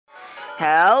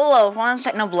Hello, everyone's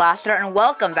Techno Blaster, and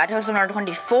welcome back to episode number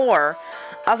 24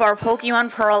 of our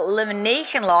Pokemon Pearl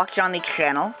Eliminationlocke here on the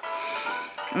channel.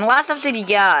 In the last episode, you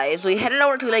guys, we headed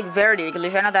over to Lake Verde because we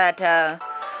found out that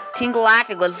Team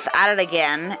Galactic was at it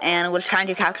again and was trying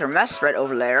to capture Mesprit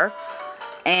over there.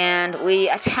 And we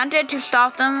attempted to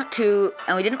stop them,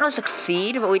 and we didn't really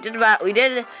succeed, but we did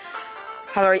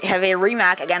have a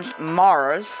rematch against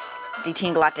Mars, the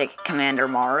Team Galactic Commander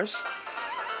Mars.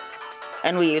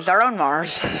 And we used our own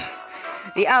Mars,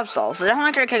 the Absol. So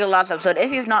definitely try to check the last episode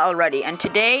if you've not already. And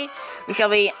today, we shall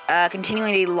be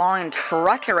continuing the long and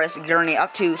treacherous journey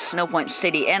up to Snowpoint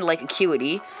City and Lake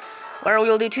Acuity, where we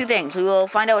will do two things. We will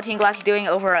find out what Team Glass is doing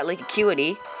over at Lake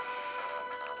Acuity,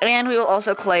 and we will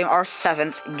also claim our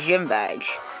 7th gym badge.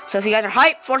 So if you guys are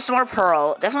hyped for some more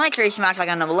Pearl, definitely make sure you smash like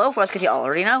down below for us, because you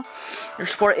already know your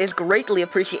support is greatly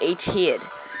appreciated.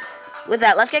 With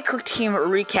that, let's get a quick team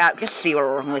recap, just to see what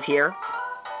we're working with here.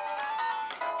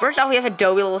 First off, we have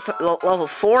Adobe level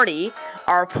 40,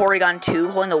 our Porygon 2,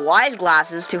 holding the Wise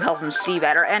Glasses to help him see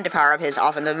better and to power up his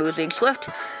offensive moves being Swift,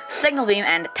 Signal Beam,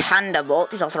 and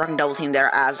Thunderbolt. He's also rocking Double Team there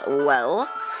as well.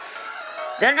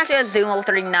 Then next we have Zoom level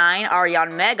 39, our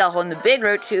Yanmega, holding the Big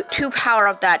Root to power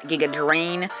up that Giga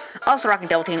Drain, also rocking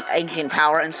Double Team, Ancient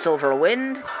Power, and Silver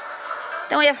Wind.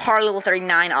 Then we have Harley level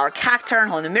 39, our Cacturn,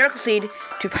 holding the Miracle Seed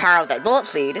to power up that Bullet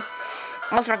Seed,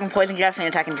 also rocking Poison Jet and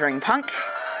attacking Drain Punch.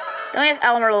 Then we have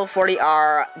Elmer level 40,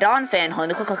 our Donphan, holding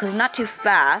the Quick Claw because he's not too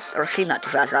fast, or she's not too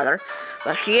fast rather,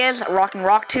 but she is rocking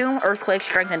Rock Tomb, Earthquake,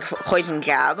 Strength, and Poison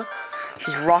Jab.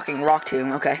 She's rocking Rock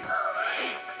Tomb, okay.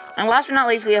 And last but not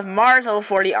least, we have Mars level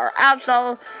 40, our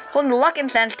Absol, holding the Luck and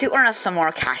Sense to earn us some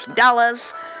more cash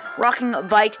dollars, rocking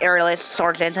Bite, Aerialist,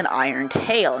 Sword Dance, and Iron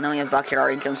Tail. And then we have Buck here,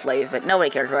 our Ancient Slave, but nobody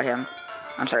cares about him.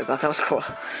 I'm sorry, Buck, that was cool.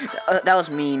 That was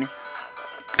mean.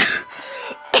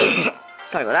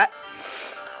 Sorry about that.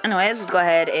 Anyways, let's go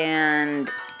ahead and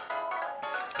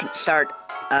start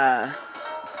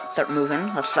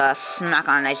moving. Let's smack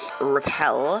on a nice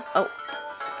Repel. Oh,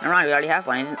 never mind, we already have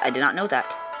one. I did not know that.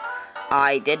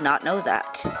 I did not know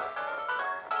that.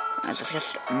 Let's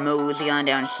just mosey on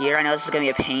down here. I know this is going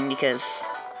to be a pain because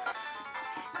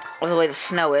of the way the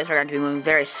snow is. We're going to be moving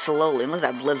very slowly. And look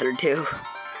at that blizzard, too.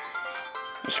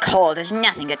 It's cold. There's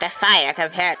nothing but the fire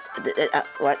compared...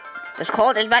 what? This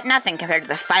cold is but nothing compared to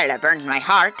the fire that burns my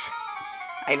heart.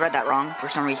 I read that wrong for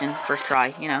some reason. First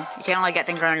try, you know. You can't only get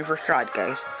things right on your first try,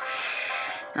 guys.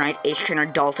 Alright, Ace Trainer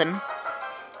Dalton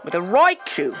with a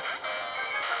Raichu. You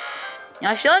know,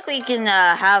 I feel like we can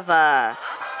have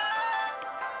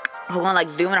one like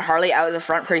Zoom and Harley out of the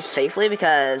front pretty safely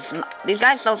because these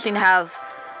guys don't seem to have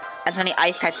as many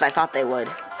ice types as I thought they would.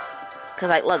 Because,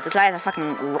 like, look, this guy has a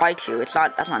fucking Raichu. That's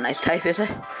not a nice type, is it?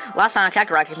 Last time I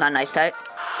checked, Raichu's not a nice type.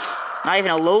 Not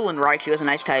even a Lowland Raichu is a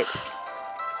nice type.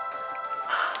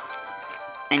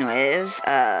 Anyways,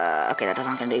 okay, that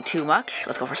doesn't gonna do too much.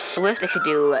 Let's go for Swift. It should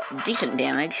do decent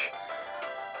damage.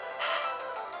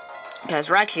 Because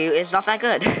Raichu is not that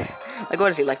good. Like,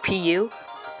 what is he, like PU?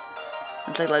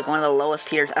 It's like one of the lowest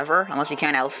tiers ever, unless you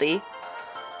count LC.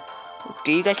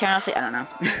 Do you guys count LC? I don't know.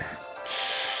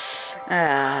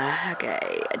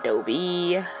 Okay,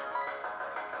 Adobe.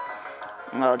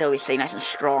 Well, Adobe's stay nice and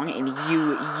strong in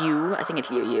UU. I think it's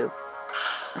UU.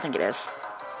 I think it is.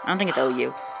 I don't think it's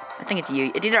OU. I think it's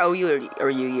UU. It's either OU or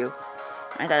UU.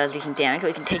 I thought that was decent damage, so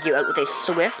we can take you out with a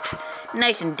Swift.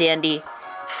 Nice and dandy.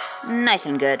 Nice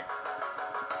and good.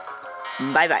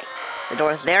 Bye-bye. The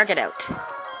door is there, get out.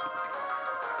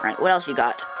 Alright, what else you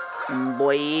got?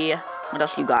 Boy. What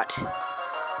else you got?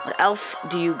 What else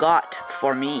do you got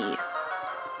for me?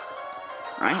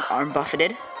 Alright, arm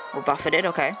buffeted. We're buffeted,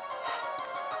 okay.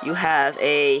 You have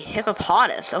a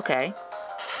Hippopotas, okay.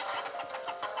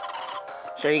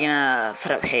 So you're gonna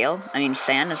put up hail? I mean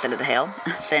sand instead of the hail.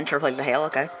 Sand to replace the hail,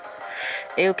 okay.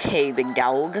 Okay, big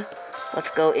dog. Let's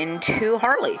go into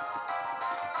Harley.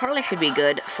 Harley should be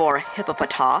good for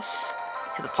Hippopotas.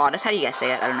 Hippopotas, how do you guys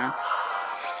say it? I don't know.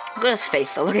 Look at his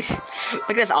face though, look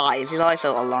at his eyes. He's always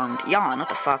so alarmed. Yawn, what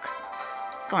the fuck?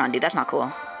 Come on, dude, that's not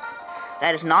cool.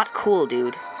 That is not cool,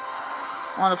 dude.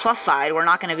 Well, on the plus side, we're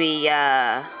not going to be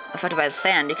affected by the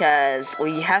sand because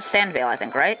we have Sand Veil, I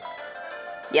think, right?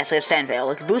 Yes, we have Sand Veil.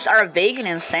 Let's boost our evasion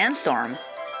in Sandstorm.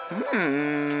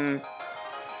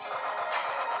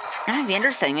 That'd be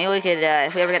interesting. Maybe we could,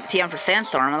 if we ever get the TM for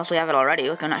Sandstorm, unless we have it already,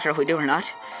 I'm not sure if we do or not.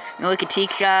 Maybe we could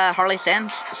teach Harley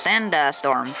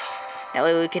Sandstorm. That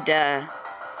way we could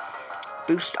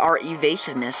boost our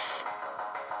evasiveness.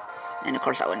 And of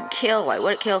course that wouldn't kill. Why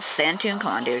would it kill? Sandtune?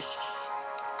 Come on, dude.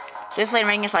 Seriously,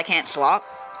 Ringus, I can't swap?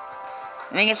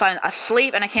 Ringus, I'm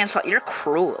asleep and I can't swap. You're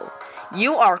cruel.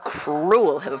 You are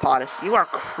cruel, hippopotamus. You are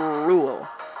cruel.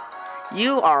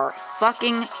 You are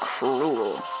fucking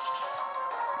cruel.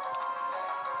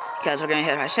 Because we're going to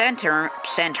hit our Santoon,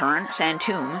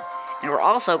 and we're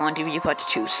also going to be put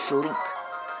to sleep.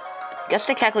 Guess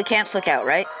the tech we can't switch out,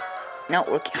 right? No,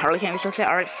 we hardly can't be switched out.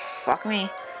 Alright, fuck me.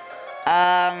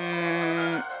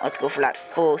 Let's go for that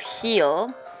full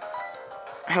heal.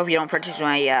 I hope you don't purchase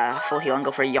my full heal and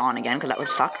go for a yawn again, because that would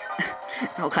suck.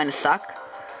 That would kind of suck.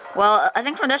 Well, I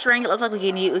think from this ring, it looks like we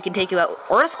can take you out.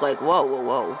 Earthquake. Whoa, whoa,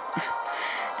 whoa.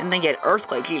 Didn't think you had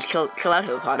earthquake. Jeez, chill out,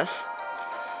 hippopotamus.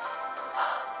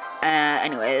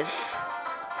 Anyways,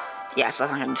 yeah, so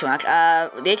that's not gonna do too much.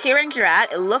 The HP range you're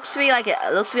at, it looks to be like a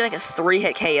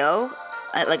 3-hit KO.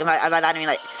 Like by that I mean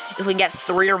like if we can get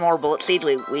 3 or more bullet seeds,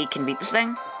 we can beat this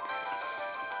thing.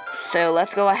 So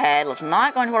let's go ahead. Let's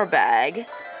not go into our bag.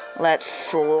 Let's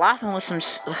slap him with some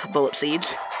bullet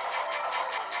seeds.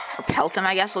 Or pelt him,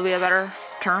 I guess, will be a better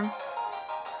term.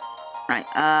 Right.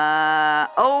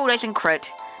 Oh, nice and crit.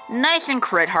 Nice and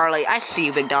crit, Harley. I see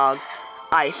you, big dog.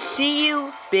 I see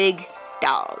you, big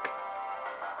dog.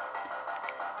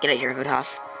 Get out of here,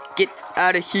 Hippopotamus. Get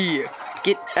out of here.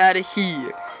 Get out of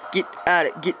here. Get out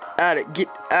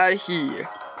of here.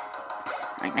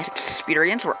 Alright, nice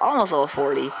experience. We're almost level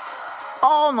 40.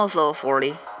 Almost level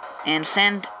 40. And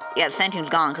Santoon's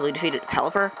gone because we defeated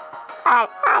Pelipper.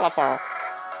 Pelipper.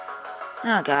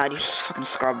 Oh god, you fucking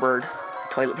scrub bird.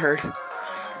 Toilet bird.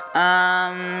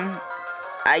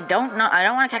 I don't know. I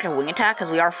don't want to catch a wing attack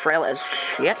because we are frail as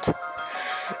shit.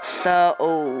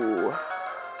 So,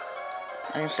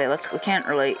 I didn't say, we can't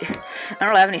really, I don't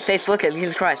really have any safe look at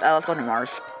Jesus Christ. Oh, let's go to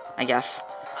Mars, I guess.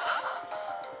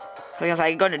 Because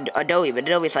I could go to Adobe, but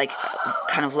Adobe's like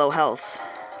kind of low health.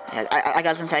 Yeah, I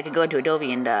was gonna say I could go into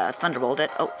Adobe and Thunderbolt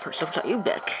it. Oh, first off, you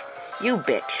bitch. You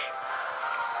bitch.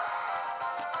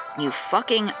 You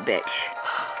fucking bitch.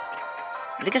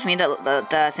 I think it's me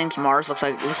that thinks Mars looks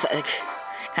like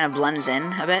kind of blends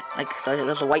in a bit, like so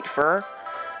there's a white fur.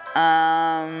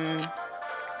 Alright,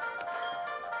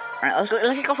 let's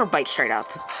just go for a bite straight up.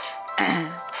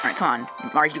 Alright, come on,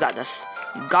 Mars, you got this.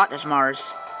 You got this, Mars.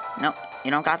 Nope,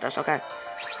 you don't got this. Okay.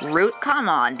 Root, come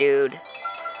on, dude.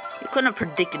 You couldn't have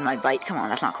predicted my bite. Come on,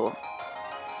 that's not cool.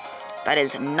 That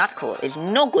is not cool. It's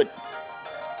no good.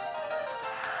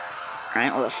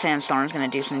 Alright, well, the sandstorm's gonna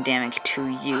do some damage to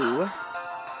you.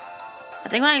 I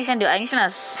think what I'm just gonna do, I'm just gonna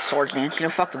Swords Dance, you know,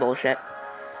 fuck the bullshit.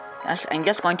 I'm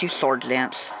just going to Swords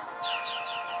Dance.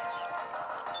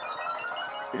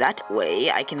 That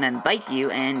way, I can then bite you,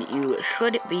 and you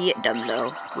should be done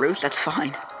though. Roost, that's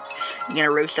fine. You're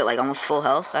gonna roost at like almost full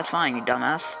health? That's fine, you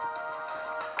dumbass.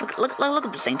 Look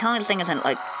at this thing. Tell me this thing isn't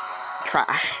like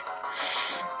trash.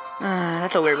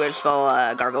 That's a weird way to spell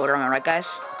Garbodor, am I right, guys?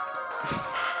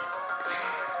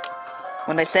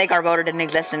 When they say Garbodor didn't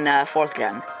exist in 4th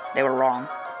gen, they were wrong.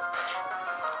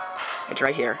 It's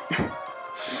right here.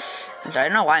 I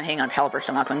don't know why I'm hating on Pelipper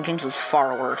so much when Jinx is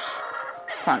far worse.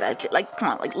 Come on, guys.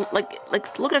 Come on.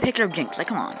 Look at a picture of Jinx. Like,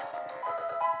 come on.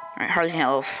 Alright, Harley's gonna hit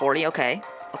level 40. Okay.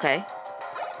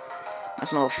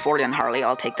 That's a level 40 on Harley.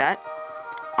 I'll take that.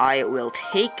 I will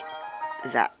take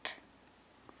that.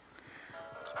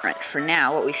 Alright, for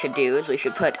now, what we should do is we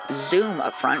should put Zoom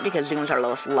up front, because Zoom is our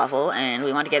lowest level, and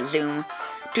we want to get Zoom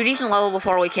to a decent level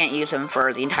before we can't use him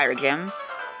for the entire gym.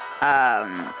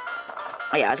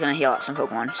 Oh yeah, I was going to heal up some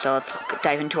Pokemon, so let's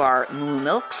dive into our Moo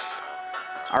Milks.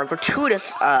 Our gratuitous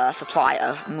supply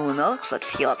of Moo Milks. Let's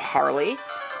heal up Harley.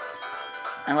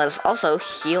 And let us also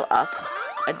heal up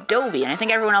Adobe. And I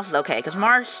think everyone else is okay, because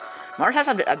Mars has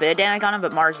a bit of damage on him,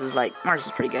 but Mars is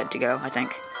pretty good to go, I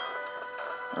think.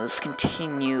 Let's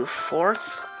continue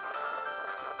forth.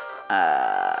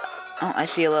 Oh, I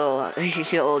see a little. You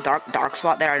see a little dark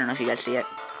spot there. I don't know if you guys see it.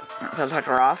 Let's touch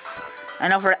her off. I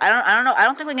don't know. I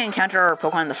don't think we can encounter our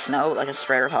Pokemon in the snow like a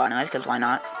spray or repel anyway, because why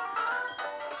not?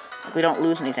 Like, we don't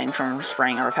lose anything from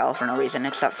spraying a repel for no reason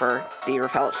except for the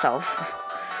repel itself.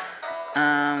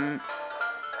 Oh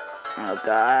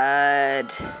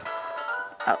god.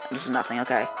 Oh, this is nothing.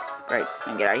 Okay, great. I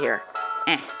can get out of here.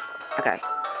 Okay.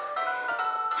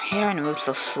 Trying to move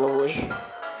so slowly.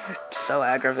 It's so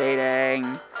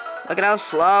aggravating. Look at how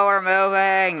slow we're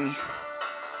moving.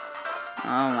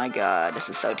 Oh my god, this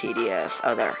is so tedious.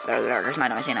 Oh, there's an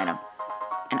item. I see an item.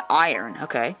 An iron,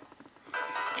 okay.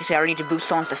 You see, I already need to boost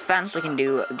someone's defense. We can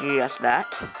do just that.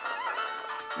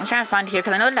 I'm trying to find here,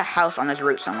 because I know there's a house on this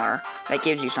route somewhere that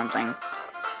gives you something.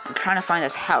 I'm trying to find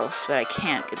this house, but I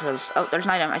can't, because... Oh, there's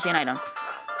an item. I see an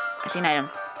item.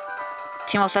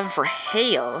 Team 07 for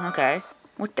hail, okay.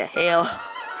 What the hell?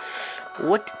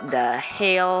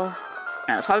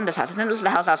 No, it's probably this house. I think this is the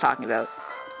house I was talking about.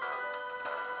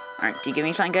 Alright, do you give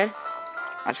me something good?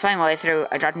 I was flying all the way through.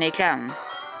 I dropped an HM.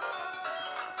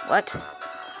 What?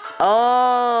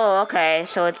 Oh, okay.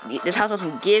 So this house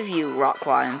doesn't give you rock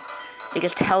climb. It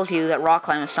just tells you that rock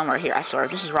climb is somewhere here. I swear,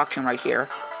 this is rock climb right here.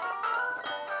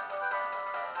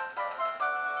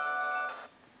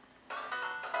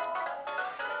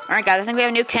 Alright guys, I think we have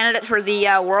a new candidate for the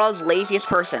world's laziest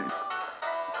person.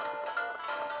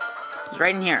 He's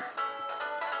right in here.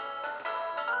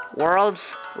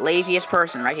 World's laziest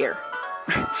person, right here.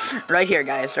 Right here,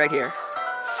 guys, right here.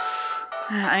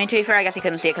 I mean, to be fair, I guess he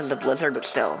couldn't see it because of the blizzard, but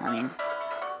still, I mean,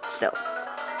 still.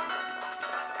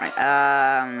 Right,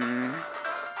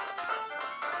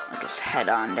 I'll just head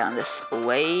on down this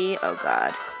way. Oh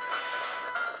god.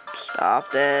 Stop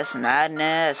this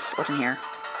madness. What's in here?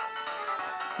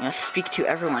 You know, speak to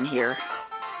everyone here.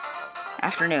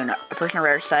 Afternoon, a person of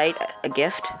rare sight, a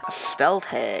gift, a spell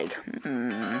tag.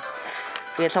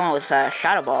 If we had someone with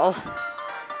Shadow Ball.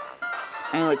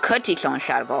 I mean, we could teach someone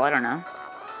Shadow Ball, I don't know.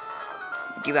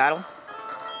 Do you battle?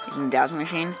 Using the Dazzling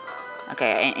Machine?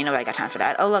 Okay, ain't nobody got time for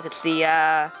that. Oh look, it's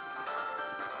the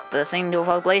thing to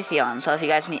evolve Glaceon. So if you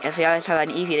guys have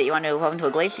an Eevee that you want to evolve into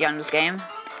a Glaceon in this game,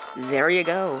 there you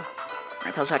go.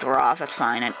 Alright, Pill's Factor, we're off, that's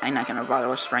fine. I'm not gonna bother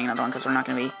with spraying another one because we're not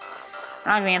gonna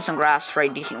be in some grass for a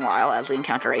decent while as we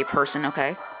encounter a person,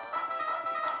 okay?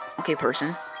 Okay,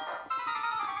 person.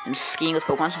 And skiing with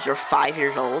Pokemon since you're 5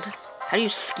 years old? How do you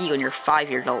ski when you're 5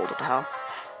 years old? What the hell?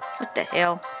 What the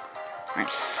hell? Alright,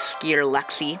 Skier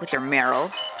Lexi with your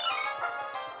Meryl.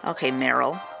 Okay,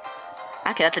 Meryl.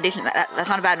 Okay, that's a decent, that's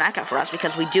not a bad matchup for us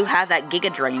because we do have that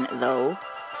Giga Drain, though.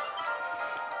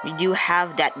 We do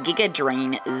have that Giga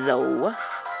Drain, though.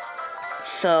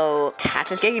 So, catch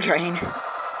this Giga Drain.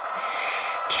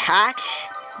 Catch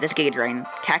this Giga Drain.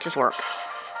 Catch this work.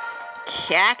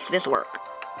 Catch this work.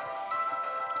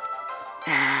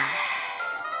 You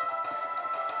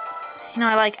know,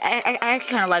 I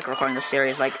actually kind of like recording this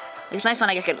series. Like, it's nice when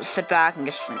I just get to sit back and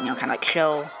just, you know, kind of like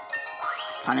chill.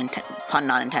 Pun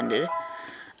not intended.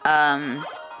 I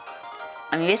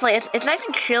mean, basically, it's nice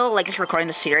and chill, like, just recording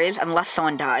the series, unless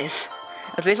someone dies.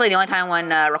 It's basically the only time when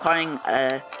recording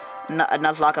a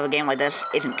Nuzlocke of a game like this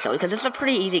isn't chill, because it's a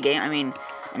pretty easy game. I mean,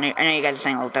 I know you guys are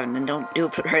saying, well, Devin, don't do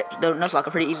Nuzlocke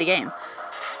a pretty easy game.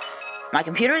 My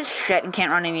computer is shit and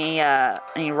can't run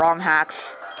any ROM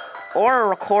hacks or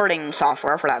recording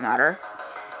software, for that matter.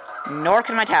 Nor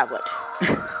can my tablet.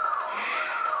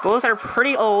 Both are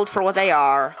pretty old for what they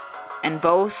are, and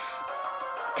both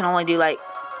can only do, like,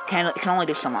 can only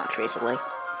do so much, basically.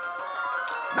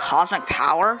 Cosmic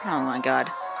Power? Oh my god.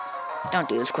 Don't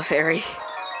do this, Clefairy.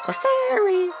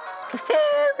 Clefairy!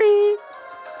 Clefairy!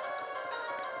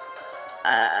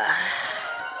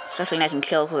 Especially nice and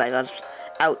chill, because I was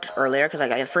out earlier, because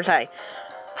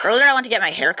earlier I went to get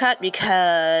my hair cut,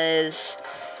 because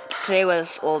today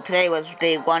was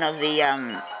day one of the,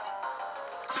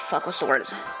 what's the word?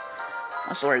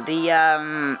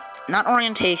 The, not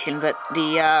orientation, but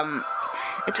the,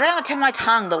 it's right on the tip of my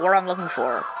tongue, the word I'm looking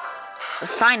for. The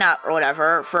sign up, or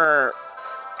whatever, for,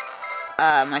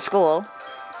 my school.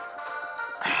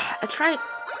 That's right.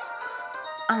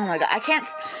 Oh my god, I can't,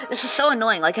 this is so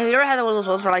annoying. Like, have you ever had one of those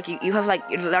ones where, like, you have, like,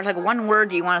 there's, like, one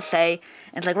word you want to say,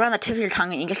 and it's, like, right on the tip of your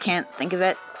tongue, and you just can't think of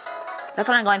it? That's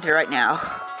what I'm going through right now.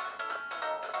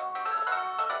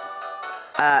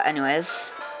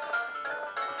 Anyways.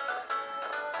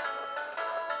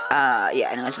 Yeah,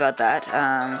 anyways, about that.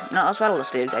 No, let's battle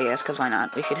this dude, I guess, because why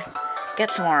not? We should get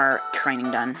some more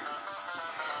training done.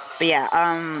 But yeah,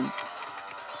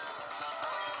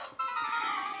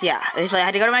 yeah, basically I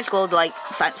had to go to my school to, like,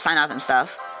 sign up and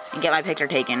stuff, and get my picture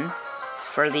taken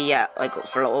for the, like,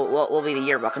 for what will be the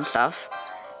yearbook and stuff.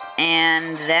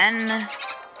 And then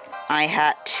I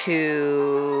had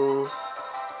to,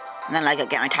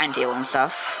 get my timetable and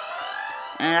stuff.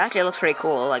 And it actually looks pretty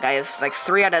cool. Like, I have, like,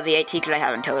 3 out of the 8 teachers I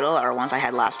have in total are ones I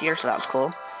had last year, so that was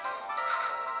cool.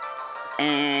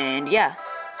 And, yeah.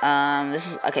 This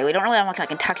is, okay, we don't really have much I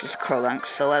can touch this Krogunk,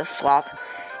 so let's swap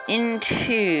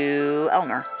into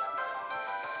Elmer.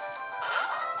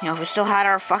 You know, if we still had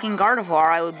our fucking Gardevoir,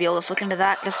 I would be able to switch into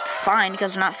that just fine,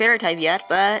 because we're not Fairy type yet,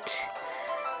 but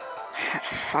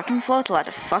fucking Floatzel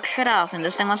to fuck shit up, and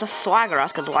this thing wants to swagger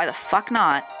us, because why the fuck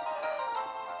not?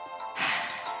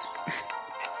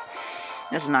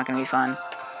 This is not gonna be fun.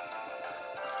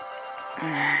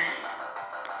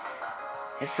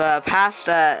 If past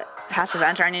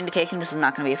events are any indication, this is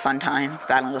not gonna be a fun time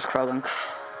battling this Krogunk.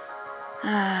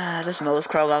 This Moe's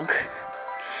Krogunk.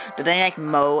 Did they, like,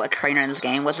 mow a trainer in this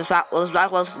game? Was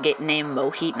Blackwell's name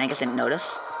Moheat and I just didn't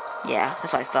notice? Yeah,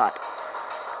 that's what I thought.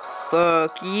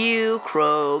 Fuck you,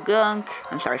 Krogunk.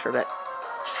 I'm sorry for a bit.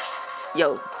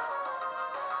 Yo,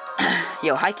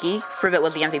 Yo, Hikey, Frivit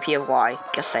was the MVP of Y.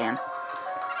 Just saying.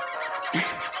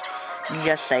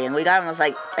 Just saying. We got him as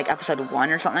like episode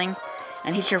 1 or something,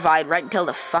 and he survived right until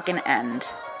the fucking end.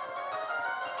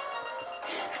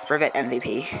 Frivit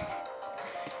MVP.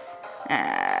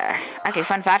 Okay,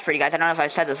 fun fact for you guys. I don't know if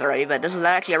I've said this already, but this was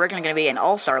actually originally going to be an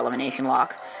all-star elimination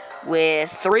lock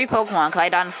with 3 Pokemon, because I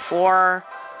had done 4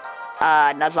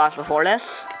 Nuzlocke before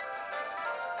this.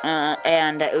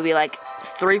 And it would be like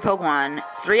 3 Pokemon,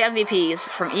 3 MVPs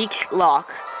from each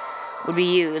lock would be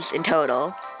used in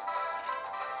total.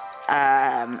 In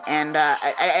the end,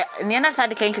 I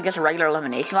decided to change to just a regular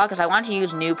elimination lock because I wanted to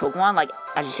use new Pokemon, like,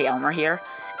 as you see, Elmer here,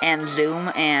 and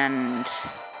Zoom, and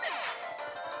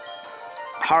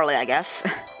Harley, I guess,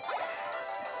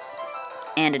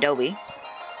 and Adobe.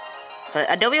 But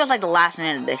Adobe was like the last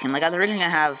minute addition. Like, I was originally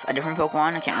gonna have a different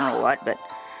Pokemon, I can't remember what, but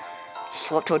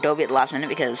swapped to Adobe at the last minute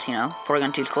because, you know,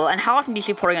 Porygon 2 is cool. And how often do you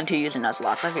see Porygon 2 used in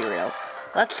Nuzlocke? Let's be real.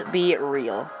 Let's be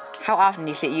real. How often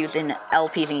do you see it used in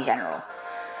LPs in general?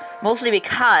 Mostly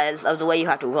because of the way you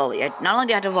have to evolve it. Not only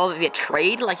do you have to evolve it via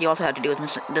trade, like you also have to do with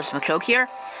this Machoke here,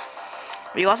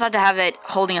 but you also have to have it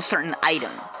holding a certain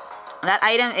item. And that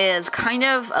item is kind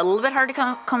of a little bit hard to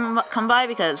come by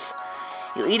because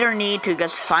you either need to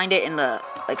just find it in the,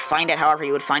 like, find it however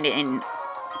you would find it in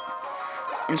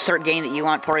insert game that you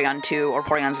want Porygon 2 or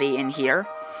Porygon Z in here.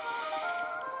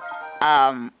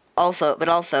 Also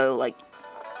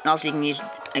you can use,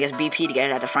 I guess, BP to get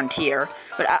it at the frontier.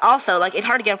 But also, like, it's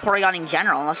hard to get a Porygon in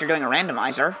general unless you're doing a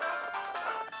randomizer.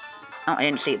 Oh, I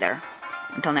didn't see it there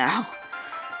until now.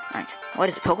 Alright, what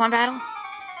is it, Pokemon battle?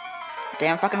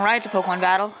 Damn fucking right, it's a Pokemon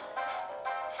battle.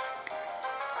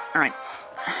 Alright,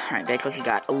 bitch, what you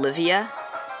got? Olivia?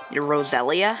 Your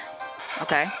Roselia?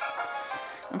 Okay.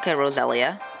 Okay,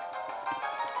 Roselia.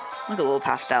 Look at a little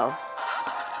pastel.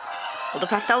 Well, the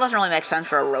pastel doesn't really make sense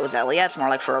for a Roselia. It's more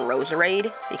like for a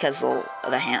Roserade because of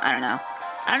the hand. I don't know.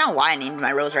 I don't know why I named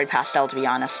my Roserade pastel, to be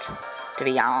honest. Catch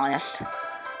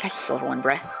this silver one,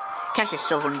 bruh. Catch this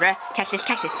silver one, bruh. Catch this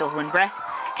silver one, bruh.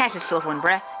 Catch this silver one,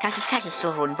 bruh. Catch this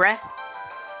silver one, bruh.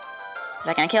 Is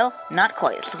that gonna kill? Not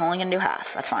quite. It's only gonna do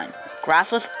half. That's fine.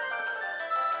 Grass was.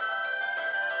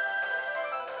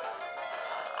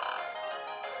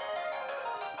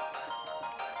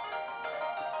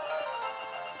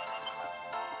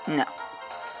 No.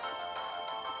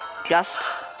 Just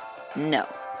no.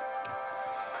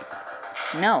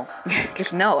 No.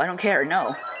 Just no. I don't care.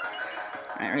 No.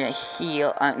 Alright, we're gonna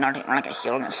heal. We're not gonna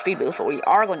heal. We're gonna speed boost, but we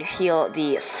are going to heal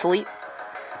the sleep.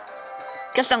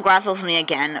 Just don't grassles me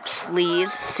again,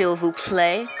 please, s'il vous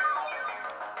plaît.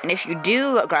 And if you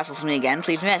do grassles me again,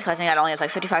 please miss, because I think that only has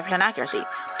like 55% accuracy.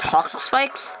 Toxic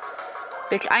spikes?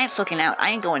 Bitch, I ain't looking out.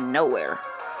 I ain't going nowhere.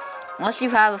 Unless you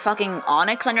have a fucking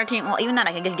Onyx on your team. Well, even then,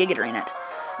 I can just Giga Drain it.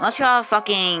 Unless you have a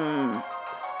fucking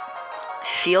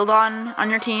Shield on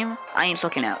your team, I ain't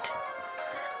looking out.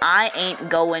 I ain't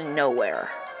going nowhere.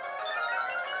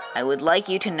 I would like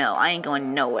you to know, I ain't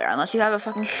going nowhere. Unless you have a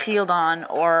fucking Shield on,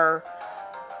 or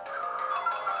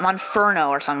Monferno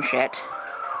or some shit.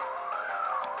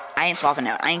 I ain't swapping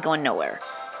out. I ain't going nowhere.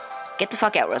 Get the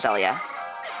fuck out, Roselia.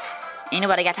 Ain't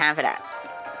nobody got time for that.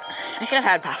 I should have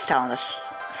had Pastel on this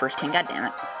first team, god damn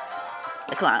it.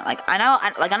 Like, come on, like, I know,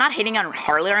 I'm not hating on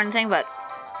Harley or anything, but,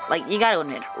 like, you gotta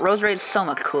admit, Roserade is so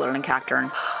much cooler than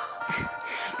Cacturne.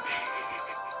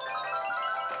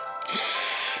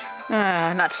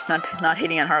 Not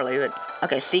hating on Harley, but,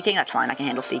 okay, Seeking, that's fine, I can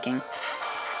handle Seeking.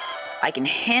 I can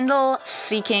handle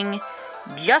Seeking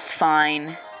just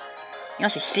fine. You know,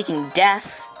 she's Seeking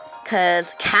Death,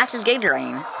 cause Catch is Giga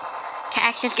Drain.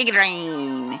 Catch is Giga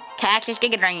Drain. Catch is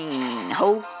Giga Drain.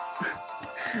 Ho.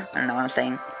 I don't know what I'm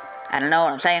saying. I don't know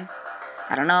what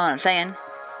I'm saying.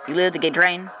 You live to get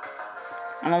drained.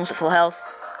 I'm almost at full health.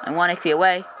 I'm 1 HP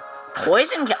away.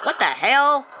 Poison jab? What the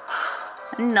hell?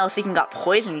 I didn't know Seeking got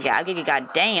poison jab. Giga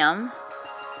goddamn.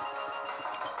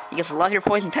 You just love your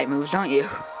poison type moves, don't you?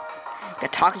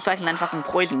 Got toxic spike and then fucking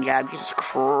poison jab. Jesus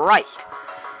Christ.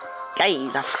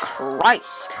 Jesus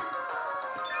Christ.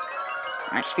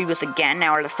 Alright, speed boost again.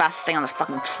 Now we're the fastest thing on the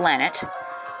fucking planet.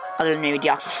 Other than maybe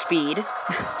Deoxys speed.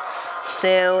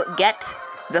 So, get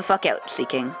the fuck out,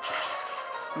 Seeking.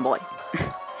 Boy.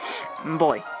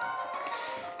 Boy.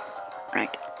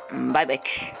 Right. Bye,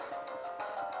 bitch.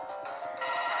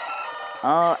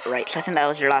 Alright, so I think that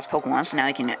was your last Pokemon, so now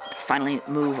we can finally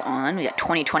move on. We got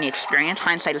 2020 experience.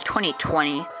 Hindsight is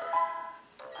 2020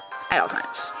 at all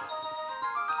times.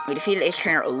 We defeated Ace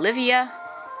Trainer Olivia.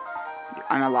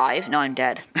 I'm alive. No, I'm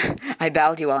dead. I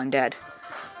battled you while I'm dead.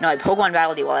 No, I Pokemon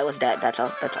battled you while I was dead. That's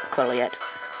clearly it.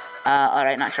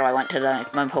 Alright, not sure why I went to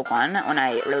my Pokemon when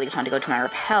I really just wanted to go to my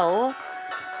Repel.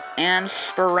 and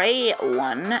spray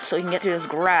one so we can get through this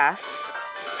grass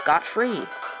scot-free.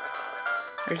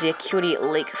 There's the Acuity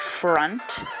Lake front.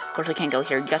 Of course, we can't go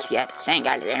here just yet. Thank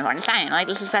God there's anyone sign. Like,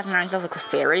 this is fascinating stuff with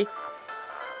Clefairy.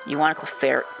 You want a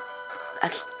Clefairy?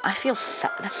 I feel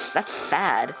that's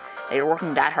sad. That you're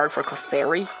working that hard for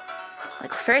Clefairy.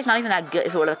 Like, Clefairy's not even that good.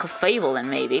 If it were a Clefable, then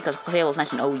maybe, because Clefable's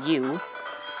nice and OU.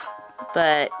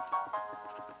 But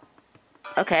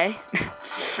okay.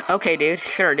 Okay, dude.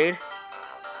 Sure, dude.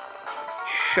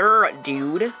 Sure,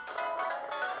 dude.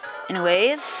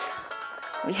 Anyways,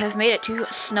 we have made it to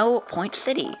Snow Point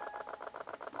City.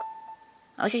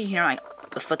 I like you can hear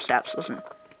the footsteps. Listen.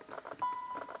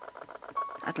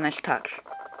 That's a nice touch.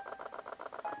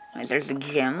 Alright, there's the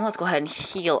gym. Let's go ahead and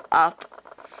heal up.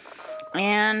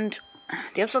 And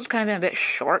the episode's kind of been a bit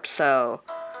short, so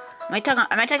I might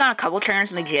take on a couple trainers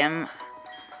in the gym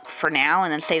for now,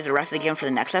 and then save the rest of the gym for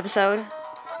the next episode.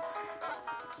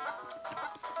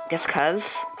 Just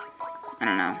cause. I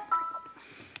don't know.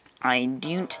 I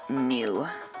don't know.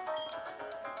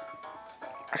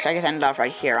 Or should I just end it off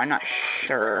right here? I'm not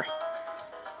sure.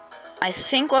 I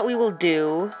think what we will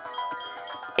do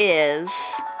is...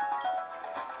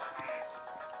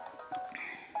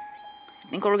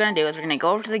 we're going to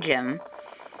go over to the gym.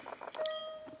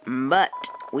 But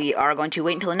we are going to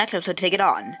wait until the next episode to take it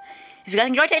on. If you guys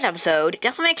enjoyed today's episode,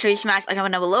 definitely make sure you smash like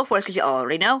comment down below for us, because you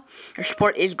already know your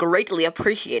support is greatly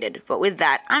appreciated. But with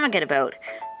that, I'm gonna get about.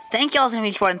 Thank y'all for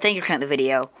your support, and thank you for watching the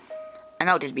video. I'm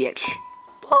out this bitch.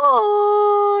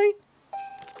 Bye!